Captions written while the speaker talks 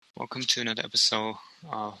Welcome to another episode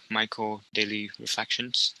of Michael Daily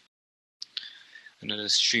Reflections, another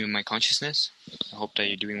stream of my consciousness. I hope that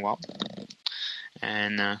you're doing well.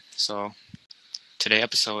 And so today's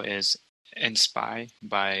episode is inspired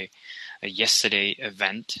by a yesterday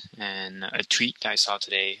event and a tweet that I saw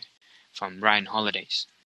today from Ryan Holidays.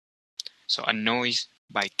 So, annoyed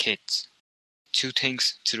by kids. 2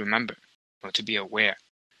 things to remember or to be aware.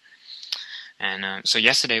 And so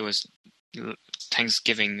yesterday was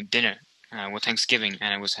Thanksgiving dinner. Thanksgiving,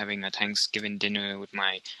 and I was having a Thanksgiving dinner with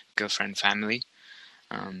my girlfriend family.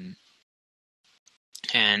 And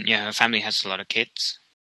yeah, her family has a lot of kids.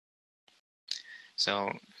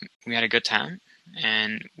 So we had a good time,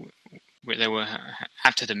 and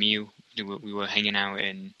after the meal, we were hanging out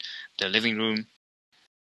in the living room.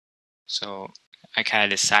 So I kind of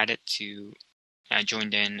decided I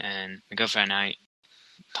joined in, and my girlfriend and I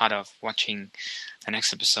thought of watching the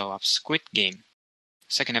next episode of Squid Game,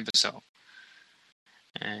 second episode.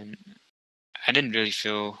 And I didn't really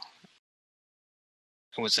feel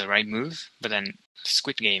it was the right move, but then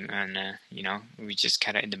Squid Game, and we just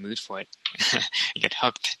kind of in the mood for it. You get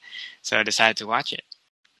hooked, so I decided to watch it.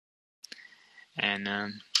 And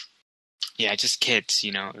yeah, just kids,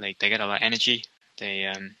 like they got a lot of energy.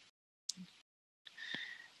 They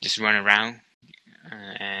just run around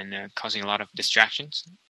and causing a lot of distractions.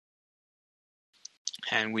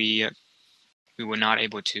 And we were not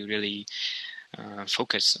able to really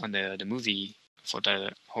focus on the movie for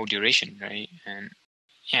the whole duration, right? And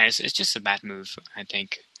yeah, it's just a bad move, I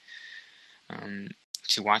think,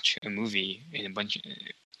 to watch a movie in a bunch,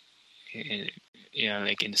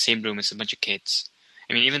 like in the same room as a bunch of kids.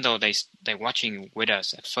 I mean, even though they're watching with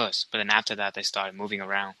us at first, but then after that they start moving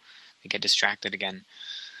around, they get distracted again,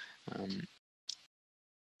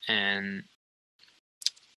 and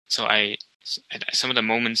so at some of the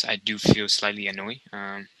moments I do feel slightly annoyed.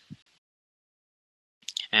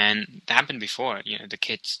 And that happened before. The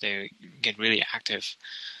kids, they get really active,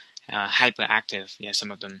 hyperactive. Yeah, some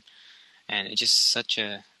of them, and it's just such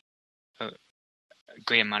a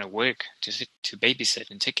great amount of work to babysit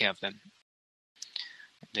and take care of them.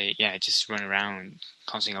 They just run around,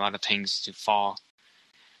 causing a lot of things to fall,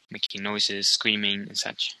 making noises, screaming and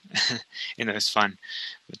such. It's fun,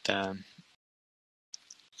 but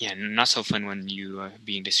not so fun when you are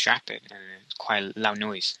being distracted and it's quite loud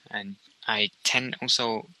noise. And I tend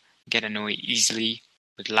also get annoyed easily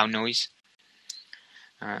with loud noise.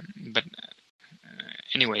 But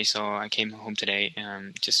anyway, so I came home today,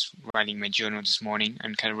 just writing my journal this morning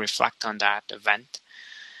and kind of reflect on that event.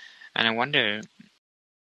 And I wonder,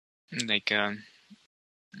 like,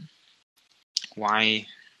 why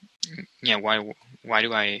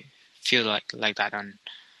do I feel like that?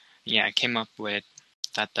 I came up with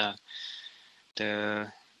that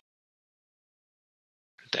the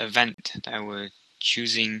event that I was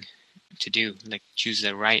choosing to do, like choose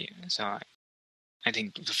the right. So I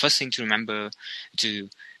think the first thing to remember to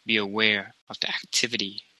be aware of the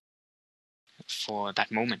activity for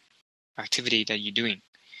that moment, activity that you're doing.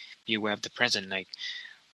 Be aware of the present. Like,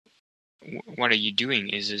 what are you doing?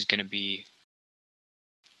 Is this going to be,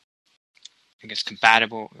 I guess,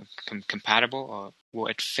 compatible, or will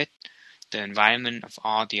it fit the environment of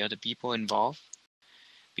all the other people involved?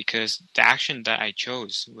 Because the action that I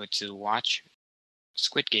chose was to watch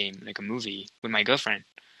Squid Game, like a movie, with my girlfriend,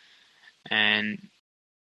 and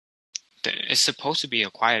it's supposed to be a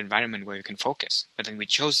quiet environment where you can focus. But then we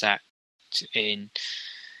chose that in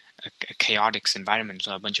a chaotic environment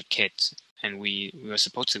with a bunch of kids, and we were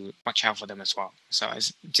supposed to watch out for them as well. So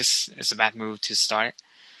it's a bad move to start.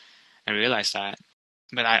 I realized that,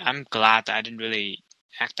 but I'm glad that I didn't really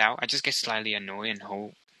act out. I just get slightly annoyed and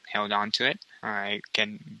held on to it.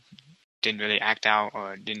 Didn't really act out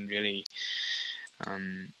or didn't really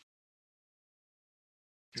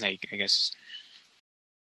like, I guess,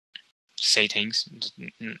 say things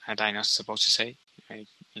that I'm not supposed to say. Like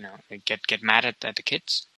get mad at the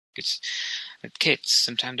kids. Because kids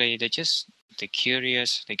sometimes they're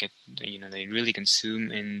curious. They really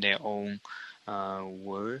consume in their own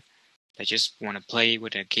world. They just want to play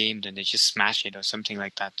with a game, then they just smash it or something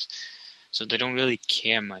like that. So they don't really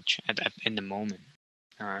care much in the moment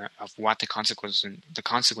of what the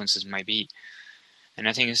consequences might be. And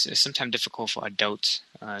I think it's sometimes difficult for adults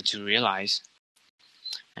to realize.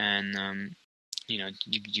 And you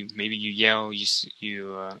maybe you yell,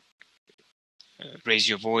 you raise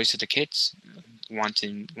your voice to the kids,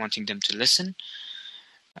 wanting them to listen.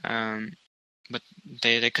 But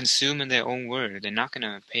they consume in their own world. They're not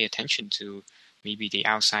gonna pay attention to maybe the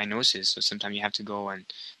outside noises. So sometimes you have to go and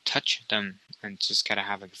touch them and just gotta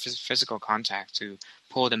have a physical contact to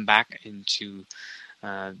pull them back into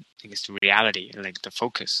I guess the reality, like the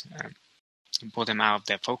focus, pull them out of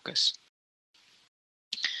their focus.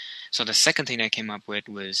 So the second thing I came up with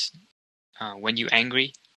was when you're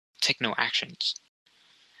angry, take no actions.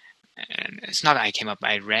 And it's not that I came up.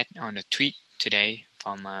 I read on a tweet today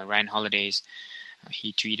from Ryan Holidays.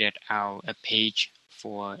 He tweeted out a page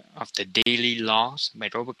of the Daily Laws by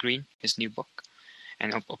Robert Greene, his new book.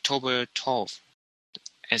 And October 12th,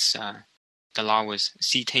 is the law was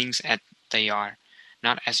see things as they are,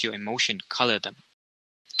 not as your emotion color them.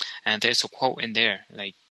 And there's a quote in there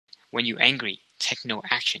like, when you're angry, take no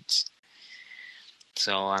actions.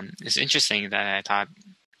 So it's interesting that I thought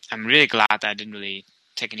I'm really glad that I didn't really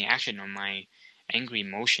take any action on my angry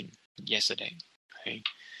emotion yesterday. Right?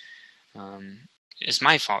 It's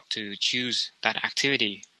my fault to choose that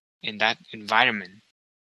activity in that environment.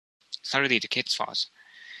 It's not really the kids' fault.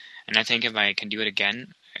 And I think if I can do it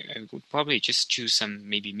again, I would probably just choose some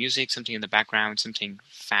maybe music, something in the background, something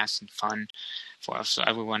fast and fun for us, so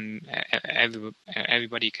everybody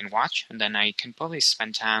can watch, and then I can probably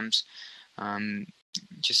spend times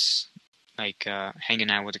just like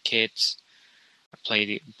hanging out with the kids,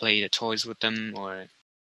 play the toys with them, or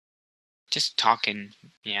just talking,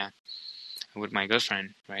 yeah, with my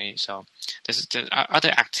girlfriend, right? So there's other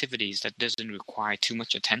activities that doesn't require too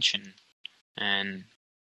much attention, and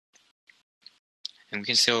we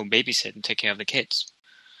can still babysit and take care of the kids.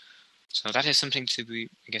 So that is something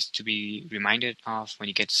to be reminded of when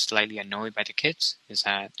you get slightly annoyed by the kids, is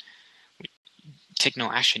that take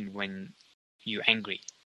no action when you're angry.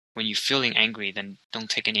 When you're feeling angry, then don't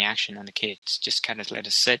take any action on the kids. Just kind of let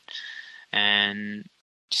it sit and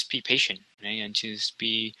just be patient, right? And just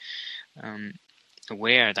be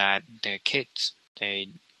aware that they're kids. They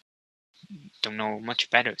don't know much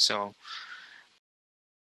better, so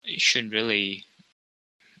you shouldn't really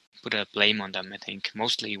put a blame on them. I think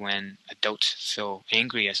mostly when adults feel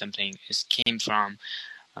angry or something, it came from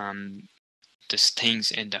these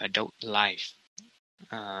things in the adult life,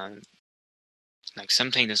 like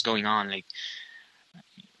something that's going on, like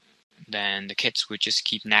then the kids would just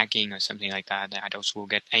keep nagging or something like that. The adults will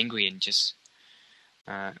get angry and just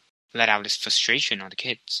uh, let out this frustration on the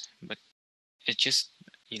kids. But it just,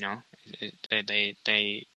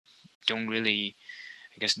 they don't really,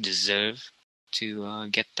 I guess, deserve to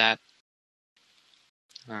get that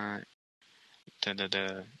uh,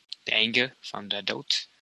 the anger from the adult.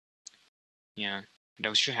 Yeah,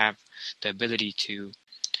 adults should have the ability to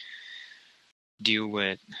deal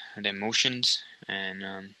with the emotions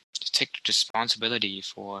and to take responsibility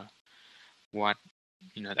for what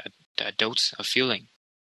the adults are feeling.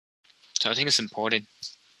 So I think it's important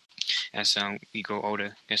as we grow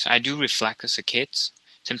older, because I do reflect as a kid.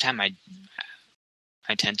 Sometimes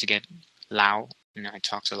I tend to get loud, I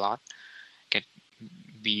talk a lot, get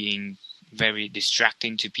being very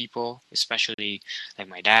distracting to people, especially like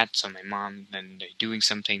my dad or my mom. Then they're doing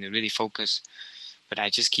something, they really focus, but I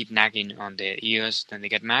just keep nagging on their ears. Then they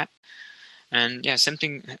get mad, and yeah,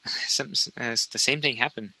 the same thing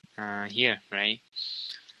happened here, right?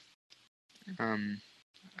 Um,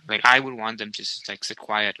 like I would want them to just like sit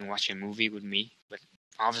quiet and watch a movie with me, but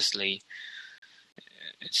obviously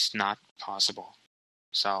it's not possible.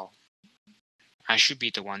 So I should be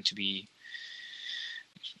the one to be,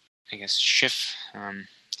 I guess, shift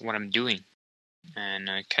what I'm doing and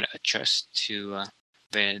kind of adjust to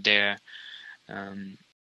their um,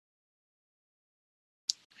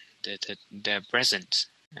 their presence,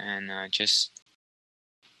 and just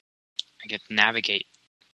I get navigate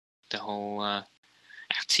the whole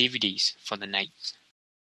activities for the night.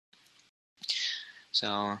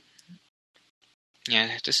 So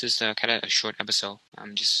yeah, this is kind of a short episode.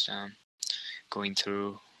 I'm just going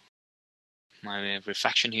through my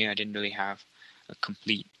reflection here. I didn't really have a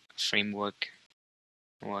complete framework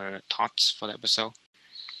or thoughts for the episode.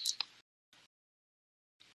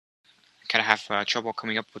 I kind of have trouble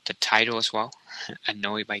coming up with the title as well.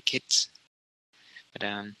 Annoyed by kids. But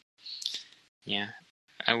yeah,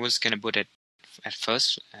 I was gonna put it at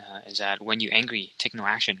first is that when you're angry, take no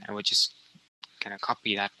action. I would just kind of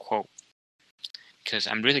copy that quote, because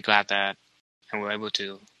I'm really glad that I was able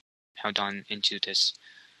to held on into this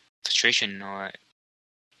frustration, or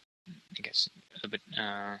I guess a bit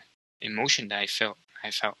emotion that I felt.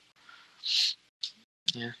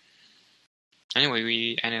 Yeah. Anyway,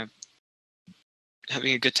 we ended up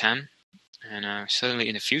having a good time, and certainly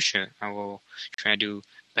in the future, I will try to do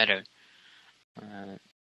better. Uh,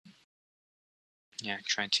 yeah,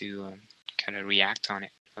 try to kind of react on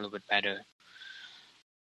it a little bit better.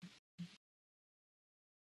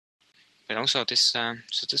 But also this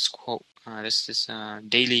quote, this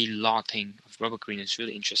daily law thing of Robert Greene is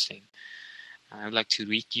really interesting. I would like to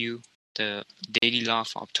read you the daily law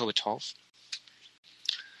for October 12th.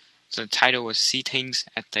 So the title was "See Things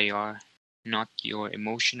as They Are, not your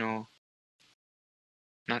emotion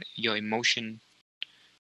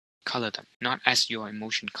color them, not as your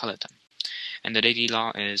emotion color them." And the daily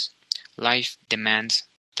law is: life demands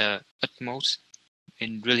the utmost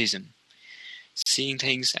in realism. Seeing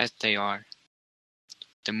things as they are,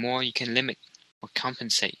 the more you can limit or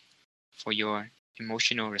compensate for your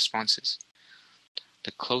emotional responses,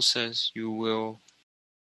 the closer you will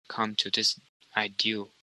come to this ideal.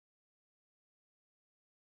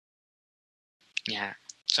 Yeah.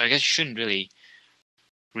 So I guess you shouldn't really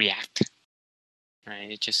react,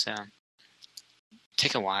 right? It just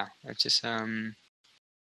take a while. It just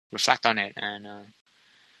reflect on it, and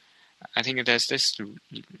I think there's this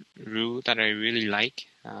rule that I really like,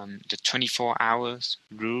 the 24 hours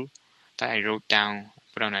rule that I wrote down,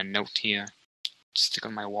 put on a note here, stick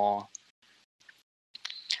on my wall.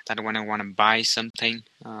 That when I want to buy something,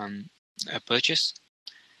 a purchase,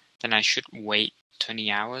 then I should wait 20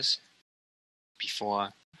 hours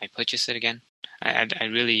before I purchase it again. I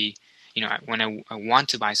really, when I want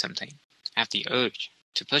to buy something, I have the urge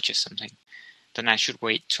to purchase something, then I should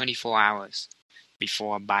wait 24 hours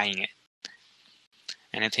before buying it.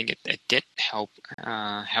 And I think it did help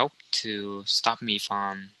to stop me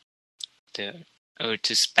from the urge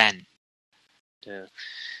to spend, the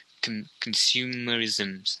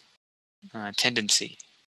consumerism's tendency.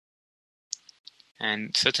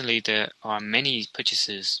 And certainly there are many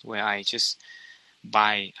purchases where I just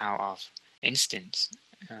buy out of instinct.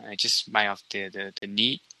 I just buy off the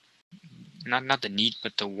need, not the need,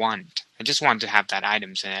 but the want. I just want to have that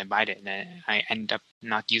items, and I buy it, and I end up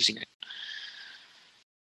not using it.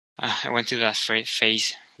 I went through that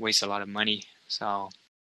phase, waste a lot of money. So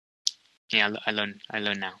yeah, I learn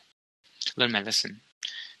now. Learn my lesson.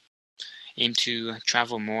 Aim to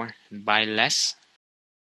travel more and buy less.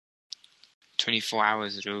 24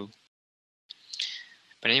 hours rule.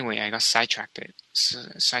 But anyway, I got sidetracked. So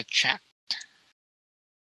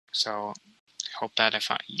I hope that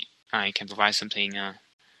I can provide something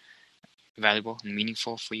valuable and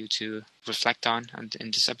meaningful for you to reflect on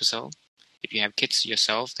in this episode. If you have kids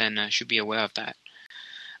yourself, then should be aware of that.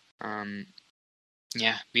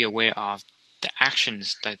 Be aware of the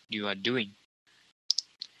actions that you are doing.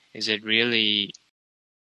 Is it really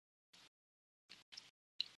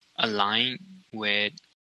aligned with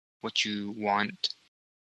what you want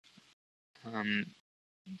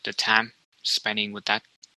the time spending with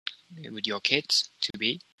your kids to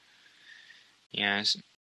be? Yes,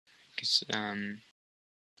 because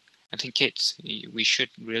I think kids, we should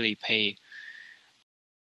really pay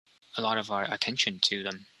a lot of our attention to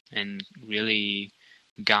them and really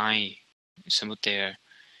guide some of their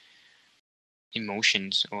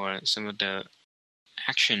emotions or some of the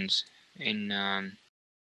actions in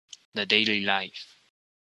the daily life,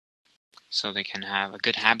 so they can have a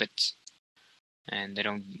good habits and they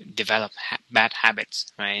don't develop bad habits,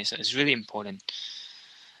 right? So it's really important.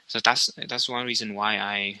 So that's one reason why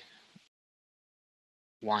I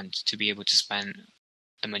want to be able to spend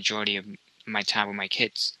the majority of my time with my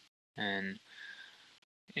kids. And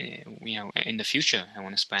in the future, I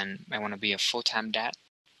want to be a full-time dad.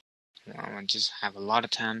 I want to just have a lot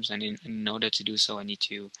of times, and in order to do so, I need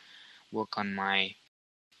to work on my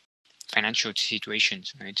financial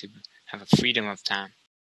situations. I need to have a freedom of time.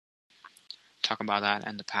 Talk about that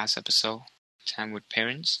in the past episode, time with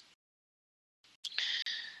parents.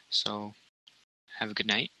 So have a good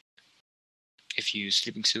night if you're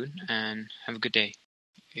sleeping soon, and have a good day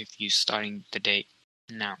if you're starting the day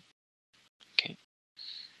now. Okay.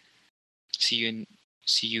 See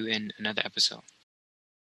you in another episode.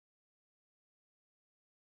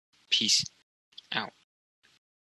 Peace out.